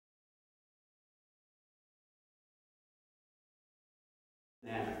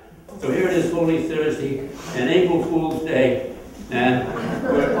So here it is, Holy Thursday and April Fool's Day. And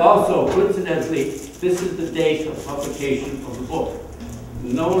we're also, coincidentally, this is the date of publication of the book.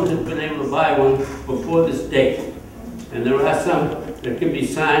 No one has been able to buy one before this date. And there are some that can be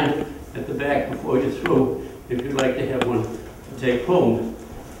signed at the back before you're through, if you'd like to have one to take home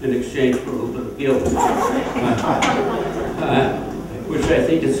in exchange for a little bit of guilt, which I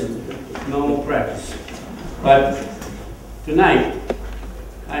think is normal practice. But tonight,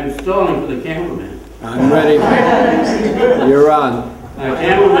 I'm stalling for the cameraman. I'm ready. You're on. Our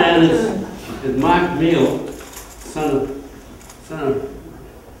cameraman is Mark Meal, son of,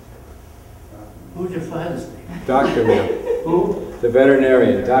 what was your father's name? Dr. Meal. Who? The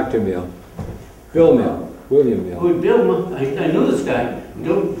veterinarian, Dr. Meal. Bill Meal. William Meal. Oh, Bill, I knew this guy.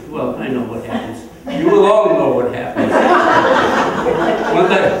 Well, I know what happens. You will all know what happens. One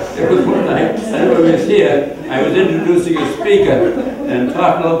night, I was here, I was introducing a speaker and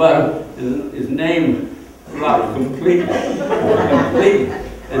talking about him, and his name dropped completely.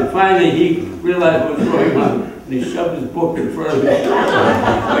 And finally he realized what was going on, and he shoved his book in front of me.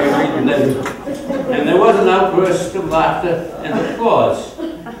 And there was an outburst of laughter and applause.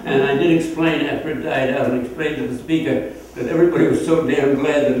 And I did explain after it died out, and explained to the speaker that everybody was so damn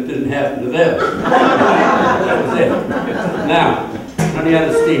glad that it didn't happen to them. That was it. Now, running out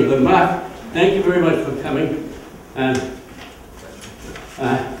of steam. But Mark, thank you very much for coming. And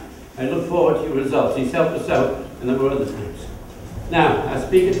I look forward to your results. He's helped us out a number of other things. Now, our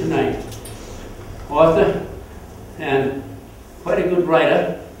speaker tonight, author and quite a good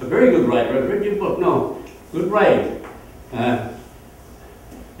writer, a very good writer. I've read your book. No, good writing.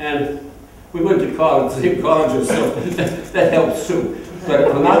 And we went to college, same colleges, so that helps too.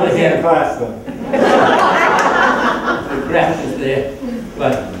 But on the other hand, class though. the craft is there.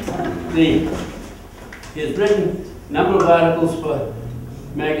 But he has written a number of articles for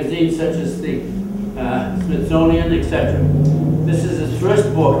magazines such as the Smithsonian, etc. This is his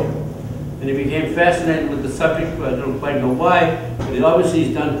first book, and he became fascinated with the subject, but I don't quite know why, but he obviously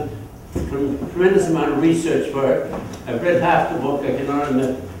has done a tremendous amount of research for it. I've read half the book, I cannot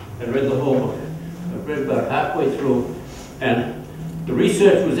admit I read the whole book. I've read about halfway through, and the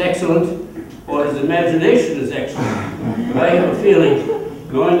research was excellent, or his imagination is excellent. But I have a feeling,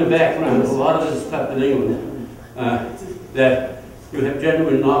 knowing the background of a lot of this stuff in England, that you have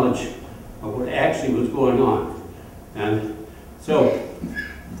genuine knowledge of what actually was going on. And so,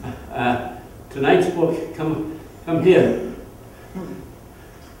 tonight's book, come here.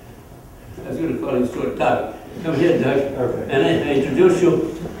 I was going to call you Stewart. Doug. Come here, Doug. Okay. And I introduce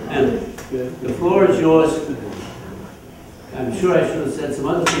you, and the floor is yours. I'm sure I should have said some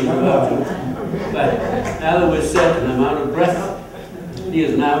other things about you, but now that we're set and I'm out of breath, he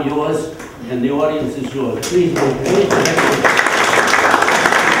is now yours, and the audience is yours. Please,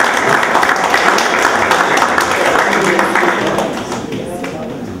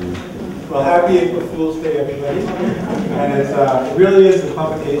 Well, happy April Fool's Day, everybody. And it really is the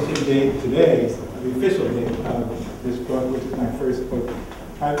publication date today, the official date of this book, which is my first book.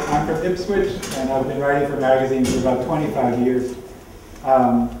 I'm from Ipswich, and I've been writing for magazines for about 25 years.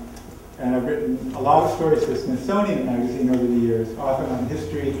 And I've written a lot of stories for Smithsonian magazine over the years, often on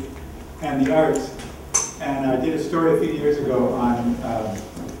history and the arts. And I did a story a few years ago on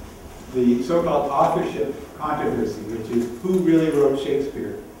the so-called authorship controversy, which is who really wrote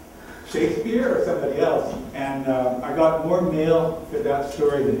Shakespeare? Shakespeare or somebody else? And I got more mail for that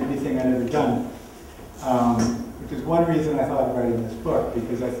story than anything I'd ever done, which is one reason I thought of writing this book,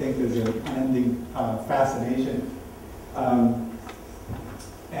 because I think there's an unending fascination.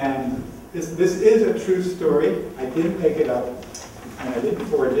 And this is a true story. I didn't make it up, and I didn't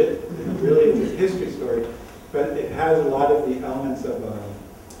forge it. It really is a history story, but it has a lot of the elements of a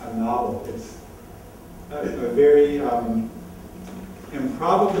novel. It's a very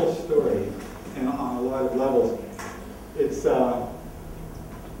improbable story and on a lot of levels. It's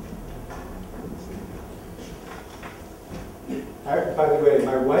by the way,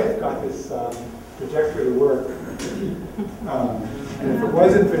 my wife got this projector to work, and if it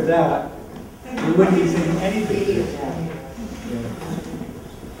wasn't for that, we wouldn't be seeing anything.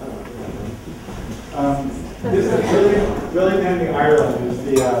 This is William Henry Ireland is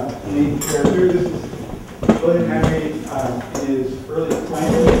the main character. This is William Henry in his early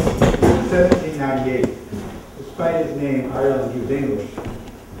 20s, 1798. Despite his name, Ireland, he was English.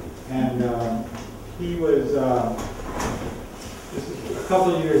 And he was, this is a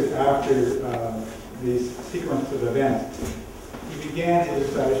couple of years after this sequence of events. He began his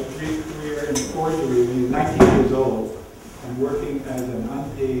career in forgery when he was 19 years old and working as an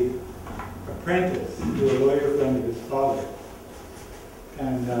unpaid apprentice to a lawyer friend of his father.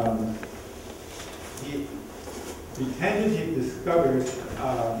 And he pretended he discovered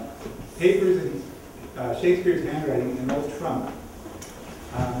papers in Shakespeare's handwriting in an old trunk.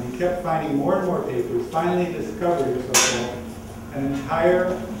 He kept finding more and more papers, finally discovered so-called an entire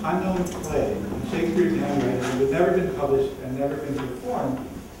unknown play in Shakespeare's handwriting that had never been published and never been performed.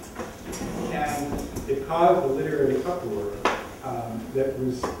 And it caused a literary uproar that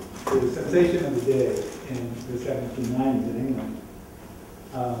was the sensation of the day in the 1790s in England.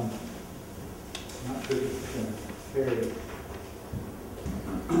 Not sure if it's going to carry it.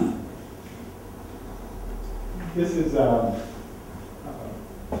 This is the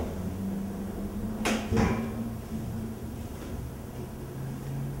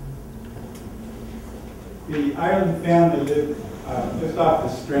Ireland family lived just off the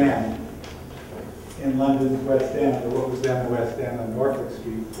Strand in London's West End, or what was then the West End on Norfolk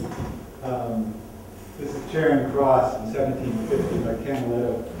Street. This is Charing Cross in 1750 by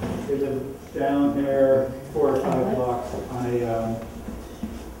Canaletto. They lived down there 4 or 5 blocks on a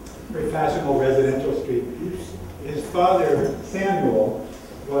very fashionable residential street. His father, Samuel,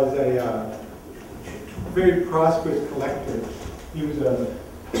 was a very prosperous collector. He was a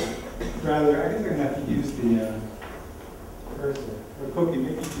rather, I guess I'm going to have to use the cursor. Or Cookie,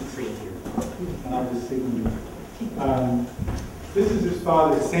 maybe you can see it here. And I'll just signal you. This is his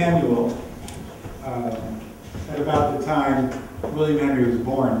father, Samuel, at about the time William Henry was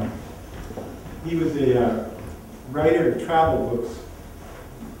born. He was a writer of travel books,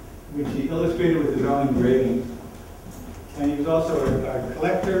 which he illustrated with his own engravings. And he was also a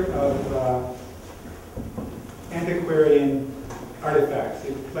collector of antiquarian artifacts.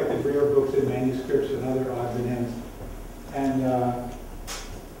 He collected rare books and manuscripts and other odds and ends. And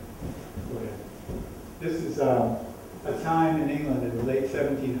this is a time in England in the late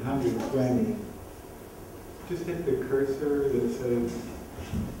 1700s when, just hit the cursor that says,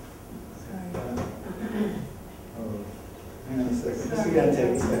 oh, hang on a second. This is going to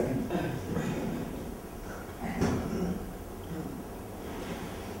take a second.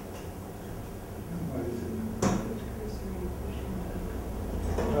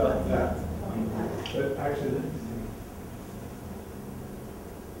 Well, that. But actually, let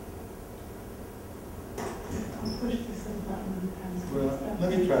me see. Well, let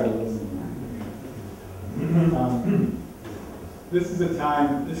me try to listen. This is a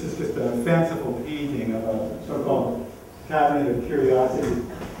time, this is just a fanciful painting of a so-called cabinet of curiosities.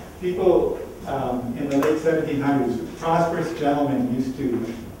 People in the late 1700s, prosperous gentlemen used to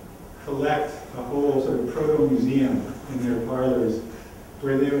collect a whole sort of proto-museum in their parlors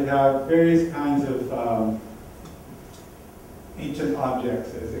where they would have various kinds of ancient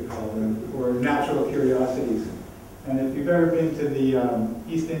objects, as they call them, or natural curiosities. And if you've ever been to the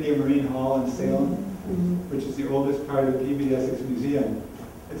East India Marine Hall in Salem, which is the oldest part of the Peabody Essex Museum,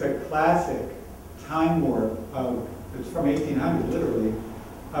 it's a classic time warp of, it's from 1800 literally,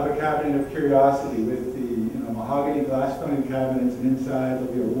 of a cabinet of curiosity with the mahogany glass fronted cabinets, and inside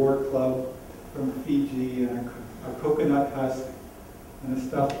there'll be a war club from Fiji and a coconut husk and a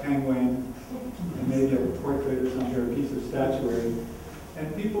stuffed penguin and maybe a portrait or something, or a piece of statuary.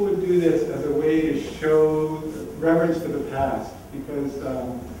 And people would do this as a way to show reverence for the past, because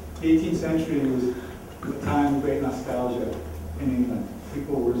the 18th century was a time of great nostalgia in England.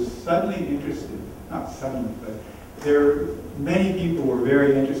 People were suddenly interested, not suddenly, but many people were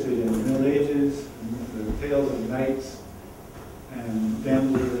very interested in the Middle Ages, the tales of knights, and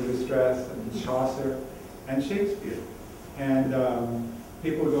damsels in distress, and Chaucer, and Shakespeare. And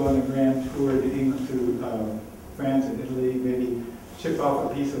people would go on a grand tour to England, to France and Italy, maybe chip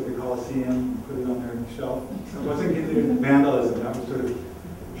off a piece of the Colosseum and put it on their shelf. So it wasn't considered vandalism. That was sort of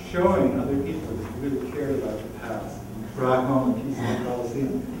showing other people that really cared about the past. Brought home a piece of the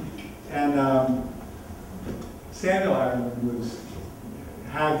Colosseum. And Samuel Ireland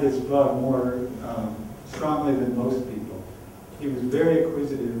had this bug more strongly than most people. He was very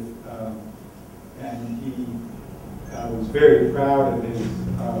acquisitive, and he was very proud of his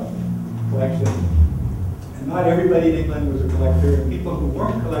collection. And not everybody in England was a collector, and people who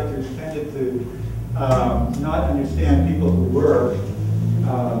weren't collectors tended to not understand people who were.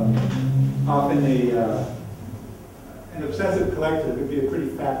 Often an obsessive collector could be a pretty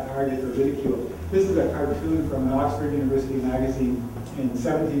fat target for ridicule. This is a cartoon from an Oxford University magazine in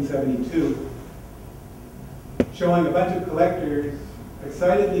 1772 showing a bunch of collectors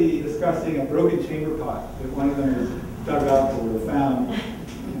excitedly discussing a broken chamber pot that one of them has dug up or found.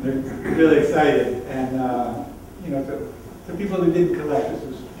 And they're really excited. And to people who didn't collect, this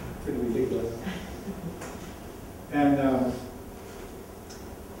was pretty ridiculous. And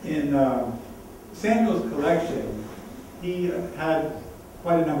in Samuel's collection, he had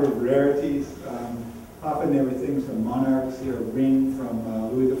quite a number of rarities. Often there were things from monarchs, a ring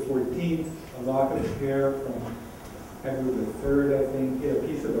from Louis XIV, a lock of hair from Edward III, I think, a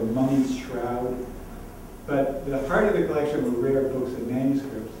piece of a mummy's shroud. But the heart of the collection were rare books and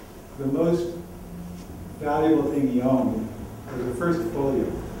manuscripts. The most valuable thing he owned was the first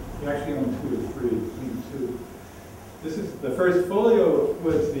folio. He actually owned 2 or 3, even 2. This is the first folio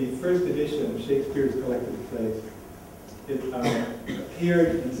was the first edition of Shakespeare's collected plays. It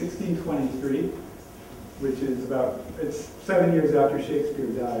appeared in 1623, which is it's 7 years after Shakespeare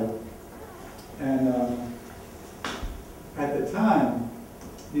died. And at the time,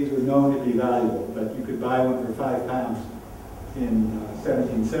 these were known to be valuable, but you could buy one for £5 in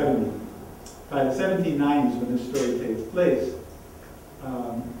 1770. By the 1790s, when this story takes place,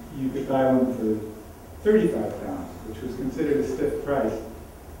 you could buy one for £35, which was considered a stiff price.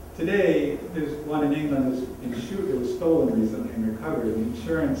 Today, there's one in England that was stolen recently and recovered. The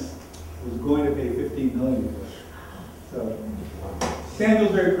insurance was going to pay $15 million for it. So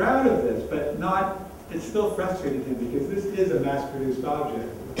Samuel's very proud of this, but it still frustrated him because this is a mass-produced object.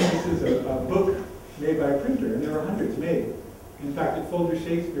 This is a book made by a printer, and there are hundreds made. In fact, the Folger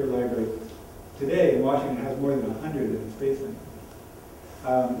Shakespeare Library today in Washington has more than 100 in its basement.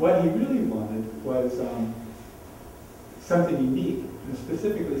 What he really wanted was something unique, and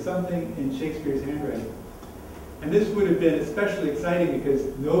specifically something in Shakespeare's handwriting. And this would have been especially exciting because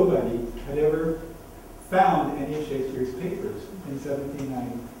nobody had ever found any of Shakespeare's papers in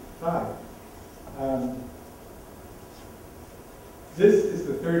 1795. This is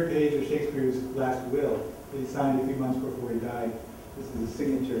the 3rd page of Shakespeare's last will that he signed a few months before he died. This is his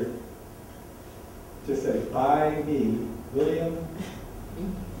signature. It just says, by me, William,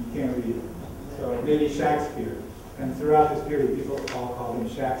 you can't read it. So maybe Shakespeare. And throughout this period, people all called him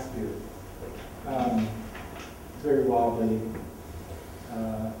Shakespeare. It's very wobbly.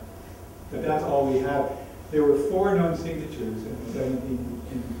 But that's all we have. There were 4 known signatures in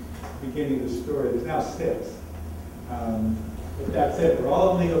the beginning of the story. There's now 6. But that's it. They're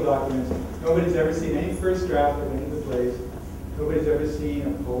all legal documents. Nobody's ever seen any first draft of any of the plays. Nobody's ever seen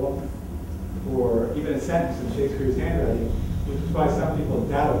a poem or even a sentence in Shakespeare's handwriting, which is why some people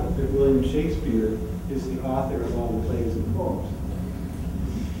doubt that William Shakespeare is the author of all the plays and poems.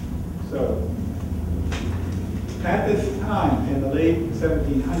 So, at this time, in the late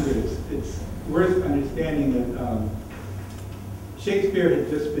 1700s, it's worth understanding that Shakespeare had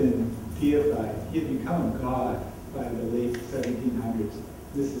just been deified. He had become a god by the late 1700s.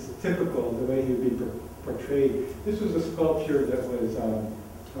 This is typical of the way he would be portrayed. This was a sculpture that was, or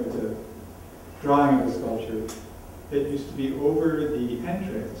it's a drawing of a sculpture that used to be over the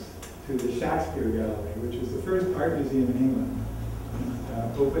entrance to the Shakespeare Gallery, which was the first art museum in England.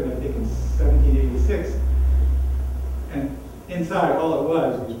 Opened, I think, in 1786. And inside, all it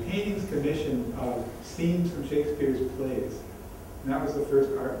was paintings commissioned of scenes from Shakespeare's plays. And that was the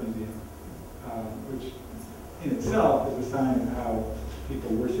first art museum, which in itself is a sign of how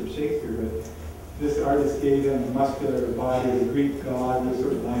people worship Shakespeare. But this artist gave him a muscular body, a Greek god, this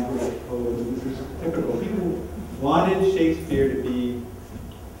sort of languid pose. And this was typical. People wanted Shakespeare to be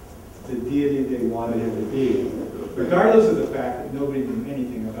the deity they wanted him to be, regardless of the fact that nobody knew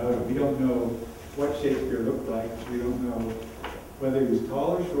anything about him. We don't know what Shakespeare looked like. We don't know whether he was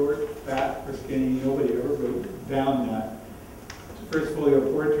tall or short, fat or skinny. Nobody ever wrote down that. The first folio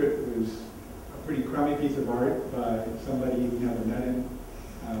portrait was a pretty crummy piece of art by somebody who never met him.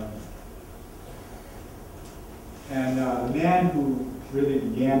 The man who really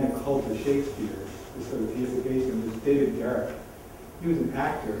began the cult of Shakespeare, this sort of deification, was David Garrick. He was an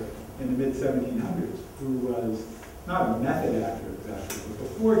actor in the mid-1700s who was not a method actor exactly, but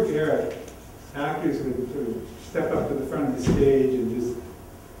before Garrick, actors would sort of step up to the front of the stage and just,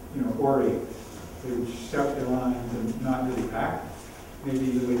 orate. They would shout their lines and not really act.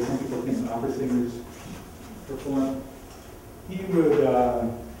 Maybe the way some people think opera singers perform. He would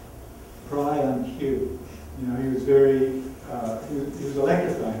cry on cue. He was very, he was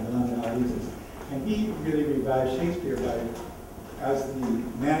electrifying the London audiences. And he really revived Shakespeare by, as the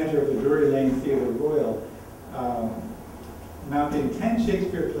manager of the Drury Lane Theatre Royal, mounting 10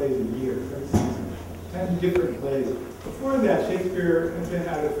 Shakespeare plays a year, every season. 10 different plays. Before that, Shakespeare had been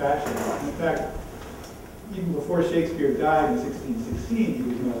out of fashion. In fact, even before Shakespeare died in 1616, he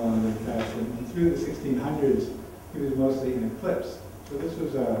was no longer in fashion. And through the 1600s, he was mostly in eclipse. So this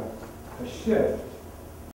was a shift